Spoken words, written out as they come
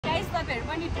तपाईहरु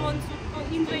पनि ड्रोन सुटको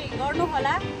इन्जोय गर्नु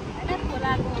होला हैन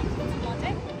खोलाको म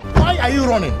चाहिँ Why are you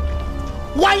running?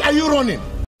 Why are you running?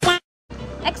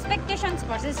 Expectations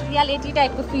versus reality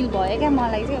टाइपको फिल भयो क्या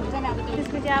मलाई चाहिँ हुन्छ नि अब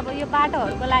त्यसपछि अब यो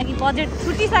बाटोहरुको लागि बजेट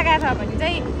छुटिसकेको छ भने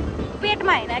चाहिँ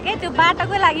पेटमा हैन के त्यो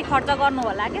बाटोको लागि खर्च गर्नु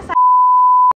होला के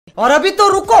और अभी तो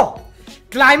रुको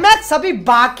क्लाइमैक्स अभी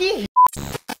बाकी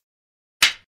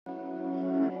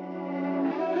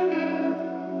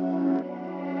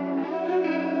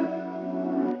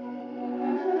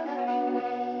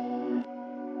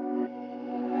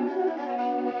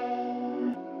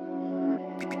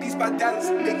My dance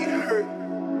make it hurt.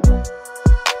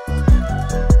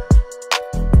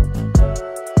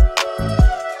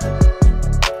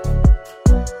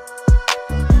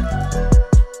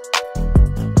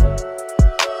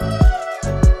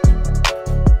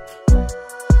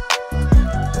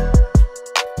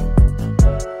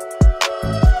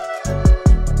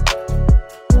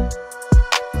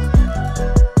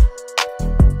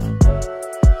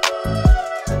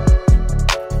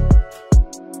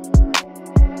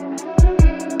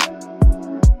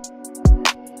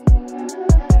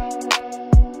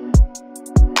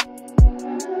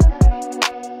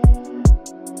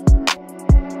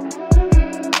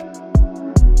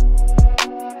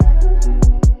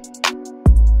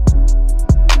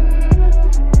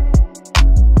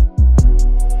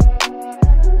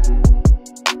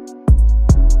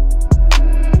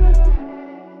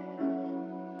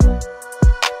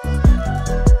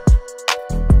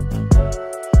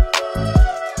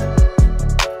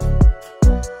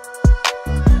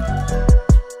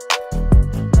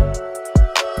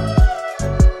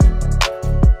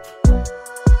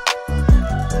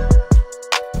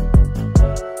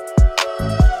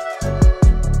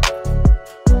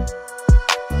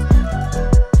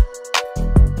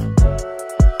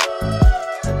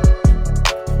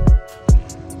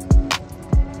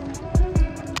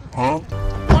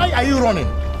 Why are you running?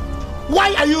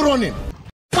 Why are you running?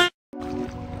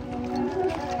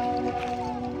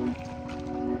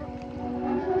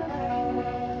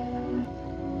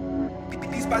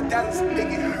 These my dance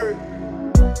make it hurt.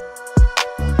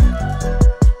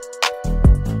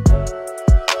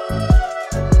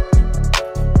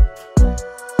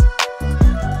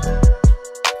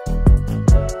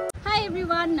 Hi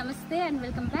everyone, Namaste and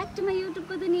welcome back to my YouTube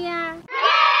Duniya.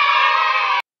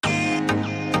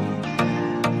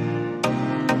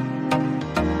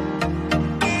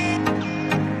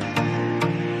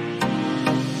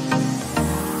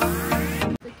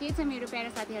 मेरो प्यारा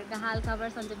साथीहरुको हाल खबर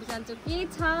सन्चो बिसन्चो के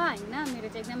छ हैन मेरो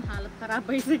चाहिँ एकदम हालत खराब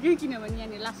भइसक्यो किनभने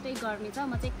यहाँ लास्टै गर्मी छ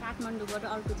म चाहिँ काठमाडौँबाट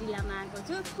अर्को जिल्लामा आएको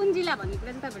छु कुन जिल्ला भन्ने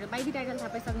कुरा चाहिँ तपाईहरुले बाइदी टाइटल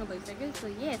थाहा पाइसक्नु भइसक्यो सो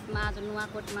यस म आज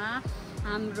नुवाकोटमा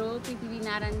हाम्रो पृथ्वी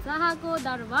नारायण शाहको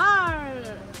दरबार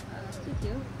के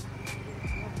थियो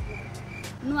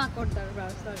नुवाकोट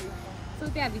दरबार सरी सो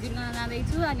त्यहाँ भिजिट गर्न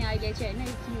जाँदैछु अनि अहिले चाहिँ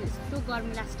हैन यस्तो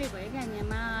गर्मी लास्टै भयो क्या अनि यहाँ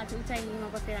माथि उचाइमा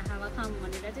बसेर हावा खाऊँ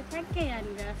भनेर चाहिँ ठ्याक्कै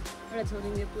यहाँनिर एउटा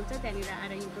झोलिङ्गे पुल छ त्यहाँनिर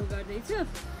आएर इन्ट्रो गर्दैछु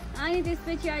अनि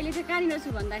त्यसपछि अहिले चाहिँ कहाँनिर छु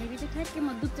भन्दाखेरि चाहिँ ठ्याक्कै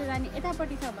म दुप्चे जाने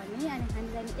यतापट्टि छ भने अनि हामी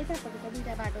जाने यतापट्टि छ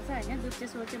दुईवटा बाटो छ होइन दुप्चे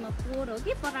सोर चाहिँ म पोहोर हो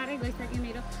कि परारै गइसकेँ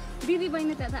मेरो दिदी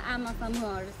बहिनी तथा आमा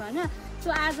समूहहरू छ होइन सो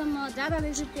आज म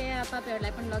जाँदैछु त्यहाँ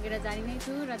तपाईँहरूलाई पनि लगेर जाने नै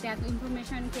छु र त्यहाँको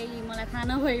इन्फर्मेसन केही मलाई थाहा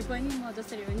नभए पनि म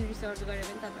जसरी पनि रिसर्च गरेर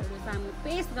पनि तपाईँहरू सामु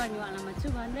पेस गर्नेवालामा छु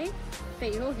भन्दै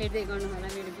त्यही हो हेर्दै गर्नु होला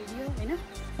मेरो भिडियो होइन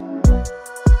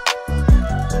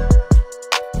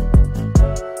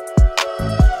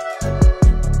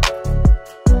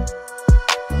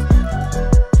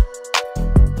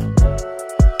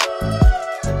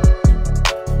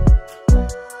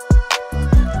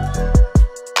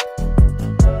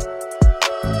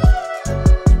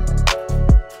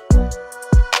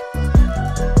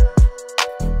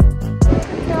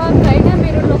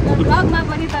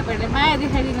माया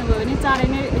देखाइदिनु भयो भने चाँडै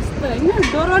नै यस्तो होइन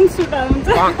ड्रोन सुट हुन्छ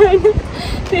होइन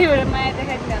त्यही भएर माया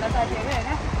देखाइदिनु होला साथीहरू होइन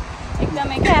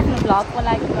एकदमै क्या आफ्नो भ्लगको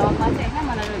लागि भ्लगमा चाहिँ होइन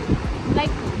मलाई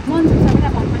लाइक मन छ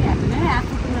सबैलाई मन पनि हाल्दैन है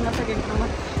आफू पुग्न नसकेको ठाउँमा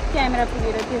क्यामेरा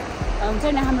पुगेर त्यो हुन्छ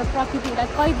नि हाम्रो प्रकृतिलाई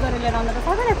कैद गरेर लिएर आउँदा त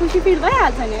सबैलाई खुसी फिल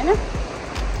भइहाल्छ नि होइन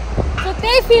सो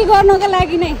त्यही फिल गर्नको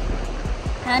लागि नै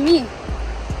हामी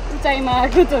उचाइमा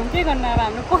आएको छौँ के गर्नु अब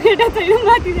हाम्रो पकेटा छैन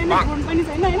माथि छैन फोन पनि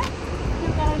छैन होइन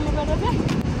त्यो कारणले गर्दा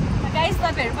चाहिँ गाइस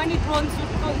तपाईहरु पनि ड्रोन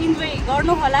सुटको इन्जोय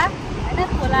गर्नु होला हैन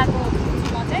खोलाको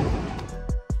म चाहिँ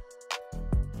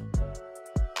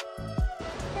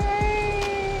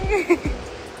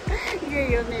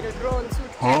यही हो मेरो ड्रोन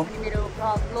सुट पनि मेरो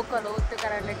लोकल हो त्यो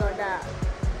कारणले गर्दा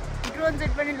ड्रोन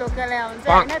सुट पनि लोकलै आउँछ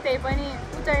हैन त्यही पनि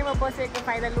उचाइमा बसेको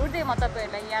फाइदा लुट्दै म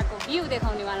तपाईहरुलाई यहाँको भ्यू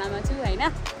देखाउने वालामा छु हैन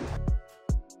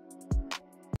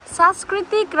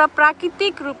सांस्कृतिक र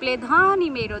प्राकृतिक रूपले धनी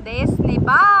मेरो देश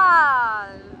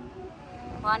नेपाल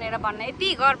भनेर भन्न यति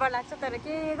गर्व लाग्छ। तर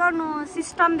के गर्नु,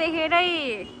 सिस्टम देखेरै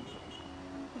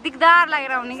दिगदार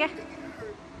लागेर आउने क्या।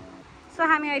 सो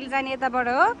हामी अहिले जाने यताबाट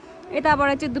हो।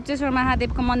 यताबाट चाहिँ दुप्चेश्वर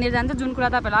महादेवको मन्दिर जान्छ, जुन कुरा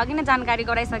तपाईँहरूलाई अघि नै जानकारी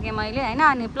गराइसकेँ मैले होइन।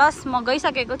 अनि प्लस म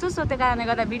गइसकेको छु, सो त्यो कारणले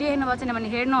गर्दा भिडियो हेर्नुभएको छैन भने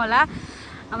हेर्नु होला।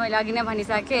 मैले अघि नै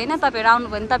भनिसकेँ होइन। तपाईँहरू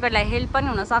आउनुभयो भने तपाईँहरूलाई हेल्प पनि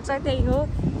हुनसक्छ। त्यही हो,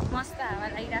 मस्त हावा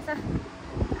लागिरहेछ।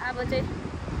 अब चाहिँ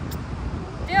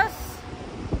त्यो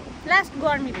लास्ट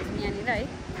गर्मी भेट्ने यहाँनिर है।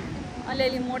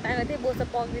 अलिअलि मोटाएको थिएँ, बोसो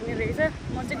पक्रिने रहेछ।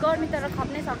 म चाहिँ गर्मी तर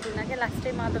खप्नै सक्दिनँ क्या। लास्ट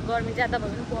टाइममा त गर्मी ज्यादा भयो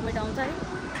भने भोमिट आउँछ है।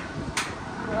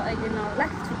 र अहिले नहोला,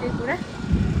 छुट्टै कुरा।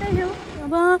 त्यही हो।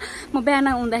 अब म बिहान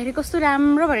हुँदाखेरि कस्तो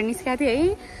राम्रो भएर निस्केको थिएँ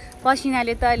है।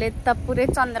 पसिनाले त अहिले त पुरै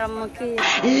चन्द्रमुखी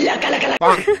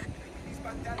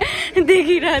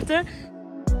देखिरहेछ।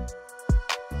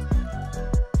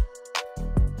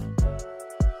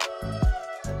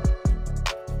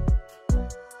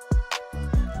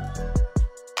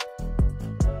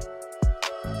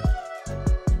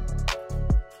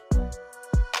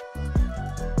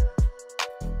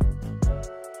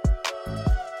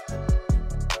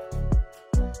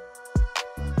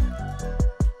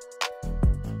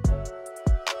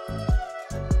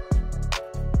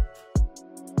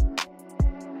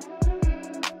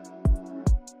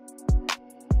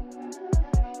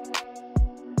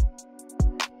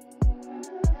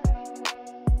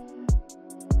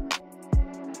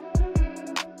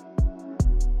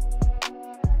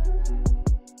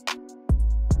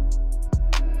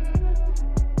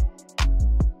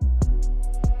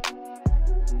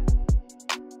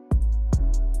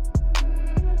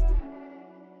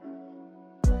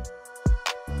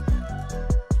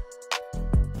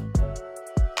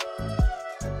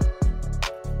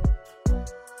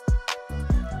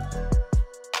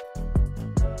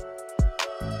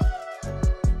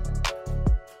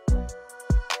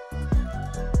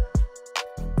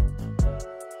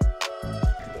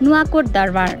 नुवाकोट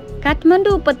दरबार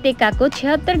काठमाडौँ उपत्यकाको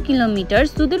 76 किलोमिटर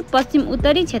सुदूरपश्चिम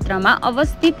उत्तरी क्षेत्रमा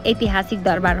अवस्थित ऐतिहासिक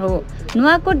दरबार हो।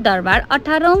 नुवाकोट दरबार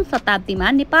 18औं शताब्दीमा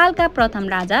नेपालका प्रथम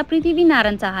राजा पृथ्वी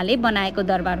नारायण शाहले बनाएको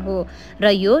दरबार हो र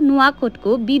यो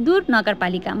नुवाकोटको बिदुर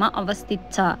नगरपालिकामा अवस्थित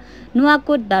छ।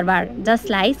 नुवाकोट दरबार,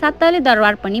 जसलाई सात तले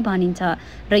दरबार पनि भनिन्छ,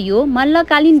 र यो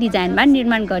मल्लकालीन डिजाइनमा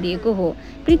निर्माण गरिएको हो।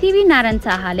 पृथ्वी नारायण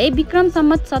शाहले विक्रम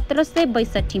सम्वत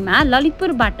 1762 मा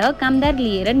ललितपुरबाट कामदार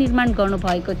लिएर निर्माण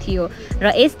गर्नुभएको थियो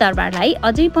र यस दरबारलाई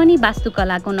अझै पनि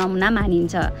वास्तुकलाको नमुना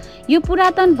मानिन्छ। यो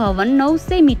पुरातन भवन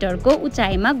 900 मिटरको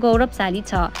उचाइमा गौरवशाली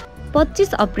छ।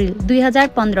 25 अप्रिल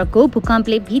 2015 को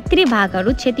भूकम्पले भित्री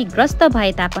भागहरू क्षतिग्रस्त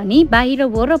भए तापनि बाहिर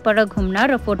वरपर घुम्न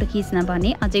र फोटो खिच्न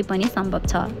भने अझै पनि सम्भव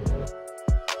छ।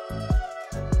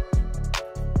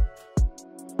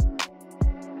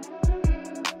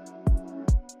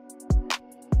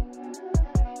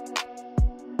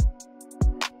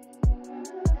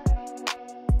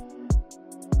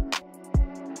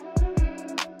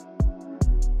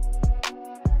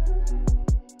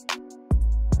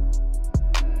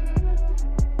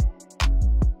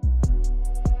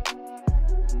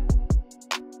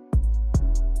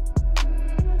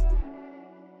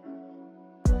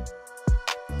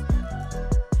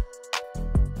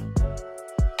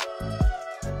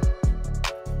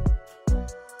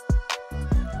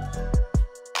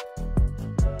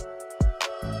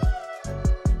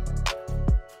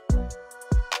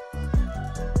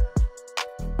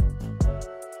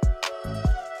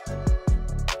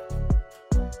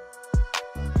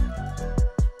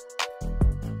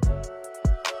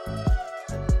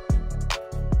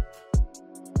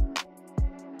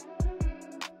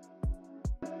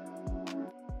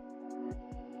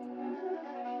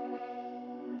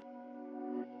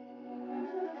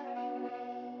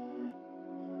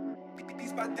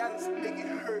 These bad dance make it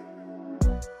hurt.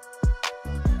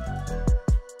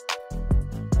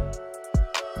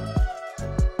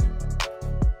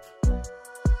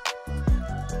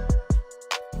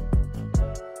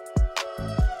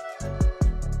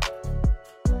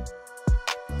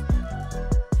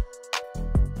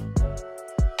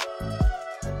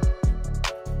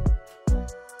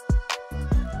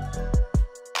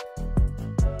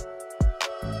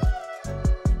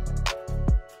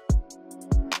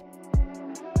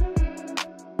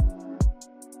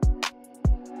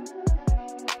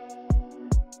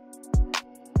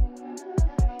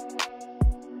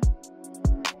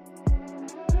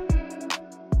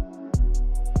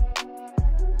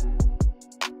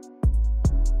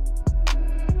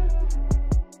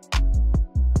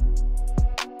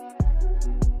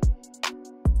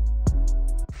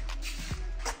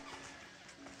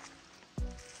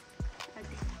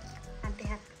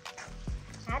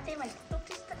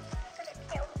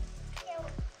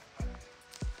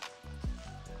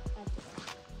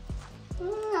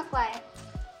 खुवाए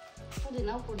पुदिन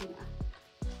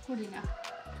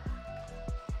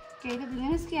केही त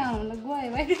दिनुहोस् के आउनु गयो भाइ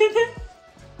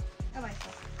भाइ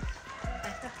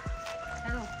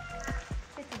हेलो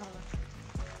त्यस्तो भयो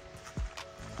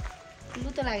लु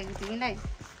त लागेको तिमीलाई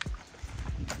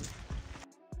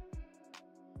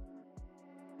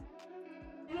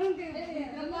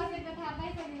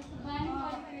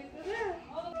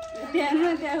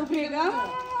त्यहाँ उफ्रिएको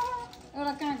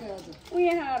एउटा कहाँ गयो हजुर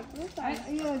उयो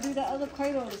यो दुइटा अझ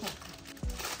खैरोहरू छ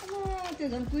त्यो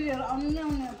झन् कुहिरोहरू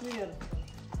आउने कुहिरोहरू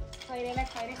खैरेलाई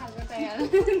खैरे खालको तयार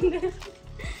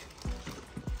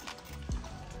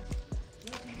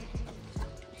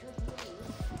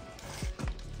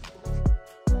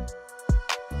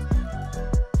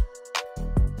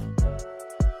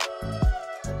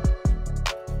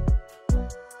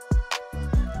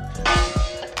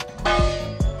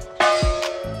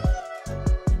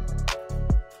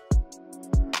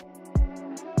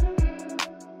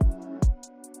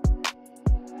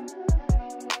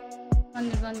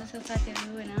मन्दिर बन्द छ साथीहरू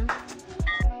होइन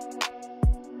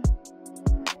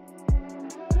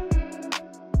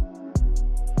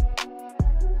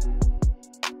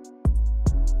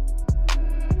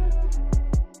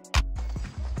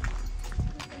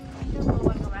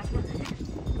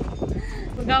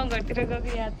गाउँघरतिर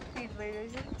गएको याद फिट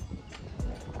भइरहेछ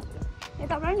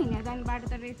यताबाट नि हिँडेर जाने बाटो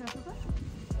त रहेछ त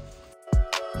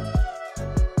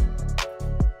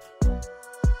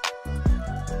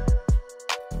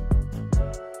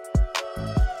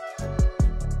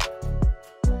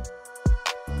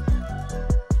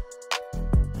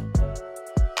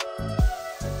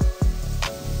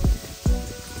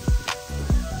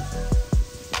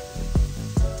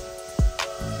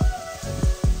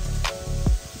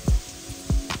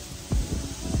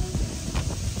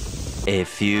A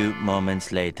few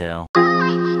moments later.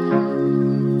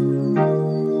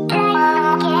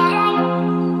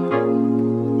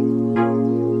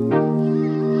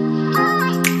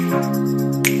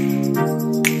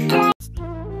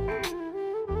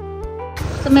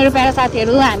 मेरो प्यारा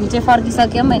साथीहरू हामी चाहिँ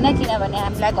फर्किसक्यौँ होइन किनभने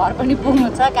हामीलाई घर पनि पुग्नु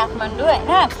छ काठमाडौँ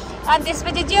होइन अनि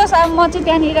त्यसपछि जे होस् अब म चाहिँ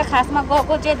त्यहाँनिर खासमा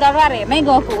गएको चाहिँ दरबार हेर्नै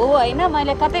गएको हो होइन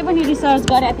मैले कतै पनि रिसर्च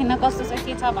गरेको थिइनँ कस्तो छ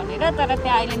के छ भनेर तर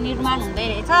त्यहाँ अहिले निर्माण हुँदै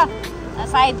रहेछ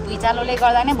सायद भुइँचालोले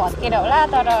गर्दा नै भत्केर होला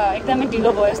तर एकदमै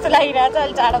ढिलो भयो जस्तो लागिरहेछ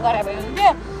अलिक चाँडो गरे भयो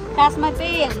हुन्थ्यो खासमा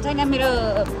चाहिँ हुन्छ नि मेरो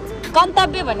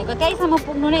गन्तव्य भनेको त्यहीसम्म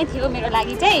पुग्नु नै थियो मेरो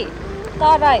लागि चाहिँ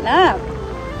तर होइन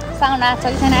साउन्ड आएको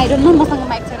छ कि छैन आइडोन्ट नो मसँग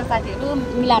माइक छैन साथीहरू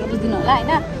मिलाएर बुझिदिनु होला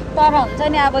होइन तर हुन्छ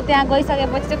नि अब त्यहाँ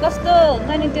गइसकेपछि चाहिँ कस्तो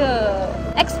हुन्छ नि त्यो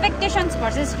एक्सपेक्टेसन्स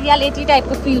भर्सेस रियालिटी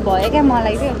टाइपको फिल भयो क्या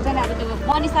मलाई चाहिँ हुन्छ नि अब त्यो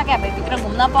बनिसके भए भित्र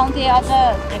घुम्न पाउँथेँ अझ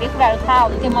धेरै कुराहरू थाहा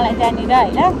हुन्थ्यो मलाई त्यहाँनिर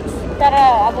होइन तर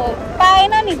अब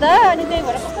पाएन नि त अनि त्यही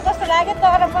भएर कस्तो कस्तो लाग्यो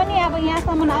तर पनि अब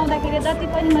यहाँसम्म आउँदाखेरि जति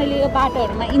पनि मैले यो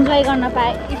बाटोहरूमा इन्जोय गर्न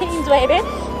पाएँ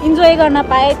इन्जोय गर्न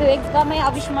पाएँ त्यो एकदमै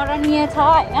अविस्मरणीय छ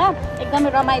होइन एकदमै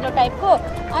रमाइलो टाइपको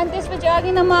अनि त्यसपछि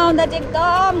अघि नै म आउँदा चाहिँ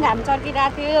एकदम घाम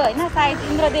चर्किरहेको थियो होइन सायद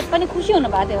इन्द्रदेव पनि खुसी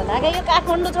हुनुभएको थियो होला क्या यो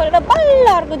काठमाडौँ छोडेर बल्ल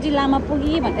अर्को जिल्लामा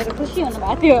पुगेँ भनेर खुसी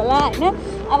हुनुभएको थियो होला होइन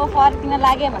अब फर्किन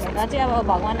लाग्यो भनेर चाहिँ अब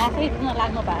भगवान् आफै किन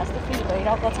लाग्नु भएको जस्तो फिल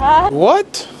भइरहेको छ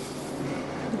What?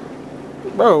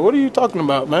 Bro, what are you talking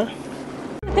about, man?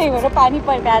 त्यही भएर पानी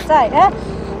परिरहेको छ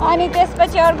होइन अनि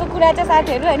त्यसपछि अर्को कुरा चाहिँ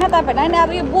साथीहरू होइन तपाईँहरूलाई नि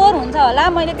अब यो बोर हुन्छ होला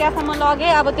मैले त्यहाँसम्म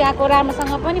लगेँ अब त्यहाँको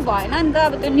राम्रोसँग पनि भएन नि त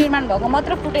अब त्यो निर्माण भएको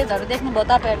मात्र फुटेजहरू देख्नुभयो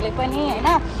तपाईँहरूले पनि होइन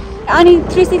अनि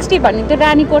 360 भन्ने त्यो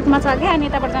रानीकोटमा छ क्या अनि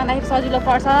यताबाट जाँदाखेरि सजिलो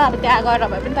पर्छ अब त्यहाँ गएर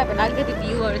भए पनि तपाईँहरूलाई अलिकति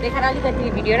भ्यूहरू देखाएर अलिकति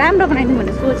भिडियो राम्रो बनाइदिउँ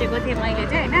भनेर सोचेको थिएँ मैले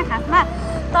चाहिँ होइन खासमा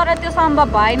तर त्यो सम्भव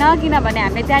भएन किनभने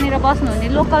हामीले त्यहाँनिर बस्नुहुने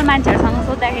लोकल मान्छेहरूसँग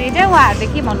सोद्धाखेरि चाहिँ उहाँहरूले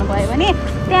के भन्नुभयो भने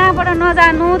त्यहाँबाट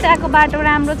नजानु त्यहाँको बाटो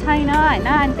राम्रो छैन होइन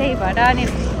अनि त्यही भएर अनि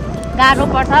गाह्रो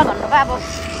पर्छ भन्नुभयो अब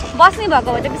बस्ने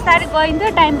भएको भए चाहिँ बिस्तारै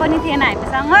गइन्थ्यो टाइम पनि थिएन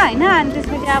हामीसँग होइन अनि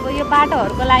त्यसपछि अब यो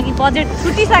बाटोहरूको लागि बजेट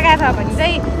छुटिसकेको छ भने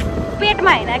चाहिँ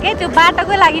पेटमा होइन क्या त्यो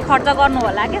बाटोकै लागि खर्च गर्नु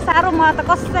होला क्या साह्रो म त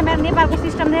कस्तो मेरो नेपालको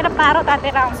सिस्टम लिएर पारो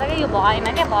तातेर आउँछ क्या यो भएन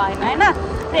क्या भएन होइन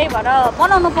त्यही भएर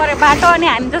बनाउनु पऱ्यो बाटो अनि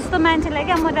हामी जस्तो मान्छेलाई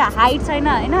क्या मेरो हाइट छैन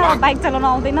होइन बाइक चलाउनु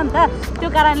आउँदैन नि त त्यो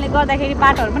कारणले गर्दाखेरि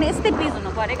बाटोहरू पनि यस्तै पिच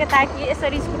हुनु पऱ्यो क्या ताकि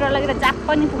यसरी स्कुटर लगेर जहाँ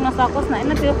पनि पुग्न सकोस् न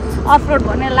होइन त्यो अफ रोड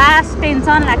भन्ने लास्ट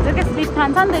टेन्सन लाग्छ क्या स्लिप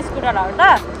खान्छ नि त स्कुटरहरू त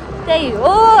त्यही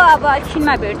हो अब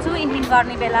एकछिनमा भेट्छु इन्डिङ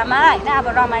गर्ने बेलामा होइन अब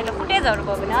रमाइलो फुटेजहरू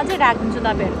भयो भने अझै राखिदिन्छु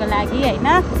तपाईँहरूको लागि होइन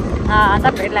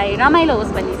तपाईँहरूलाई रमाइलो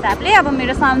होस् भन्ने हिसाबले अब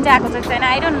मेरो साउन्ड चाहिँ आएको छ छैन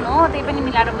आइडोन्ट नो त्यही पनि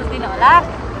मिलाएर बुझिदिनु होला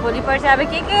भोलिपर्सि अब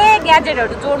के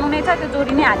ग्याजेटहरू जोड्नु नै छ त्यो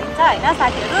जोडि नै हालिन्छ होइन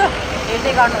साथीहरू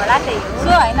हेर्दै गर्नु होला त्यही हो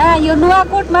सो होइन यो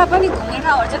नुवाकोटमा पनि घुम्ने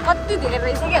ठाउँहरू चाहिँ कति धेरै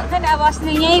रहेछ क्या हुन्छ नि अब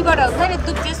अस्ति यहीँबाट हुन्छ नि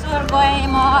दुप्चेश्वर गएँ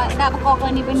म होइन अब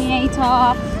ककनी पनि यहीँ छ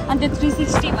अनि त्यो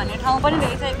 360 भन्ने ठाउँ पनि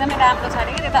रहेछ एकदमै राम्रो छ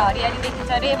अरे कि त्यता हरियाली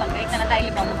देखिन्छ अरे भनेर एकजना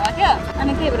दाइले भन्नुभएको थियो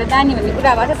अनि त्यही भएर जाने भन्ने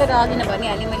कुरा भएको थियो तर अघि नै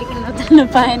भनिहालेँ मैले किन जानु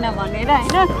पाएन भनेर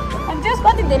होइन अनि त्यस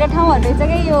कति धेरै ठाउँहरू रहेछ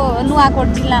क्या यो नुवाकोट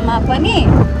जिल्लामा पनि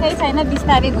केही छैन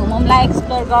बिस्तारै घुमौँला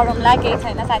एक्सप्लोर गरौँला केही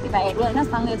छैन साथीभाइहरू होइन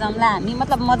सँगै जाउँला हामी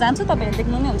मतलब म जान्छु तपाईँहरू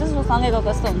देख्नु नै हुन्छ सो सँगै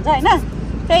गएको जस्तो हुन्छ होइन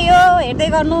त्यही हो हेर्दै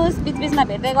गर्नुहोस् बिचबिचमा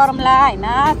भेट्दै गरौँला होइन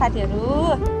साथीहरू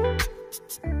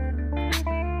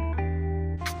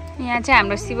यहाँ चाहिँ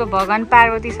हाम्रो शिव भगवान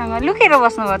पार्वतीसँग लुकेर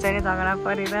बस्नुभएको छ अरे झगडा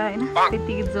परेर होइन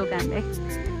त्यतिकै जोक हामीलाई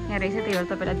यहाँ रहेछ त्यही भएर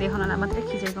तपाईँलाई देखाउनलाई मात्रै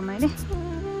खिचेको मैले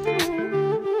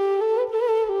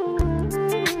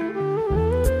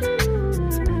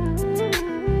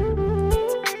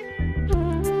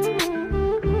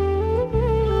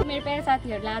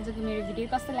साथीहरूलाई आजको मेरो भिडियो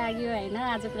कस्तो लाग्यो होइन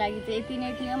आजको लागि चाहिँ यति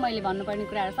नै थियो मैले भन्नुपर्ने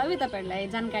कुराहरू सबै तपाईँहरूलाई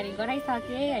जानकारी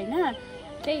गराइसकेँ होइन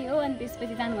त्यही हो अनि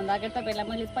त्यसपछि जानुभन्दा अगाडि तपाईँहरूलाई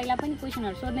मैले पहिला पनि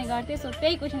क्वेसनहरू सोध्ने गर्थेँ सो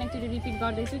त्यही क्वेसन एक्चुअली रिपिट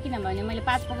गर्दैछु किनभने मैले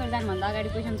 5 पखेर जानुभन्दा अगाडि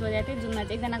क्वेसन सोधेको थिएँ जुनमा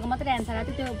चाहिँ एकजनाको मात्रै एन्सर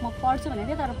आएको थियो त्यो म पढ्छु भनेको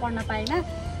थिएँ तर पढ्न पाइनँ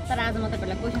तर आज म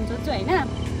तपाईँहरूलाई क्वेसन सोध्छु होइन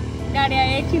गाडी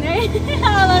आयो एकछिन है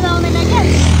आवाज आउँदैन क्या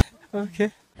ओके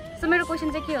सो मेरो क्वेसन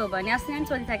चाहिँ के हो भने अस्ति नै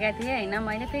सोधिसकेको थिएँ होइन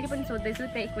मैले फेरि पनि सोध्दैछु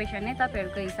त्यही क्वेसन नै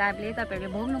तपाईँहरूको हिसाबले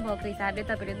तपाईँहरूले भोग्नुभएको हिसाबले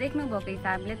तपाईँहरूले देख्नुभएको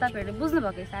हिसाबले तपाईँहरूले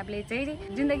बुझ्नुभएको हिसाबले चाहिँ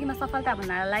जिन्दगीमा सफलता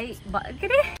भन्नालाई के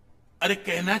अरे अरे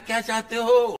कहना क्या चाहते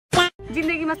हो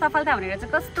जिन्दगीमा सफलता भनेर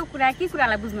चाहिँ कस्तो कुरा के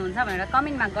कुरालाई बुझ्नुहुन्छ भनेर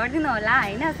कमेन्टमा गरिदिनु होला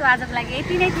होइन सो आजको लागि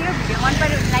यति नै थियो भिडियो मन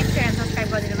पऱ्यो भने लाइक सेयर सब्सक्राइब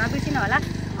गरिदिनु नबिर्सिनु होला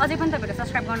अझै पनि तपाईँहरूले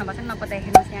सब्सक्राइब गर्नुभएको छ नपत्ता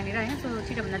हेर्नुहोस् यहाँनिर होइन सो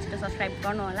छिटोभन्दा छिटो सब्सक्राइब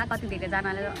गर्नु होला कति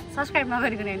धेरैजनाले सब्सक्राइब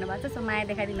नगरिकन हेर्नुभएको छ सो माया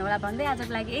देखाइदिनु होला भन्दै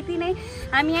आजको लागि यति नै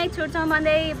हामी यहीँ छुट्छौँ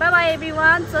भन्दै बाइ बाइ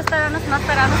एभ्रिवान स्वस्थ रहनुहोस् मस्त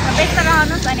रहनुहोस् र व्यस्त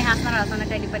रहनुहोस् अनि हाँस्न र हँसाउन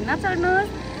कहिले पनि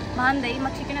नछोड्नुहोस् भन्दै म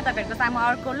छिटै नै तपाईँहरूको सामु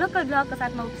अर्को लोकल ब्लगको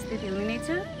साथमा उपस्थित हुने नै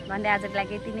छु भन्दै आजको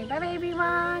लागि यति नै bye bye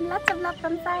everyone lots of love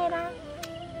from Saira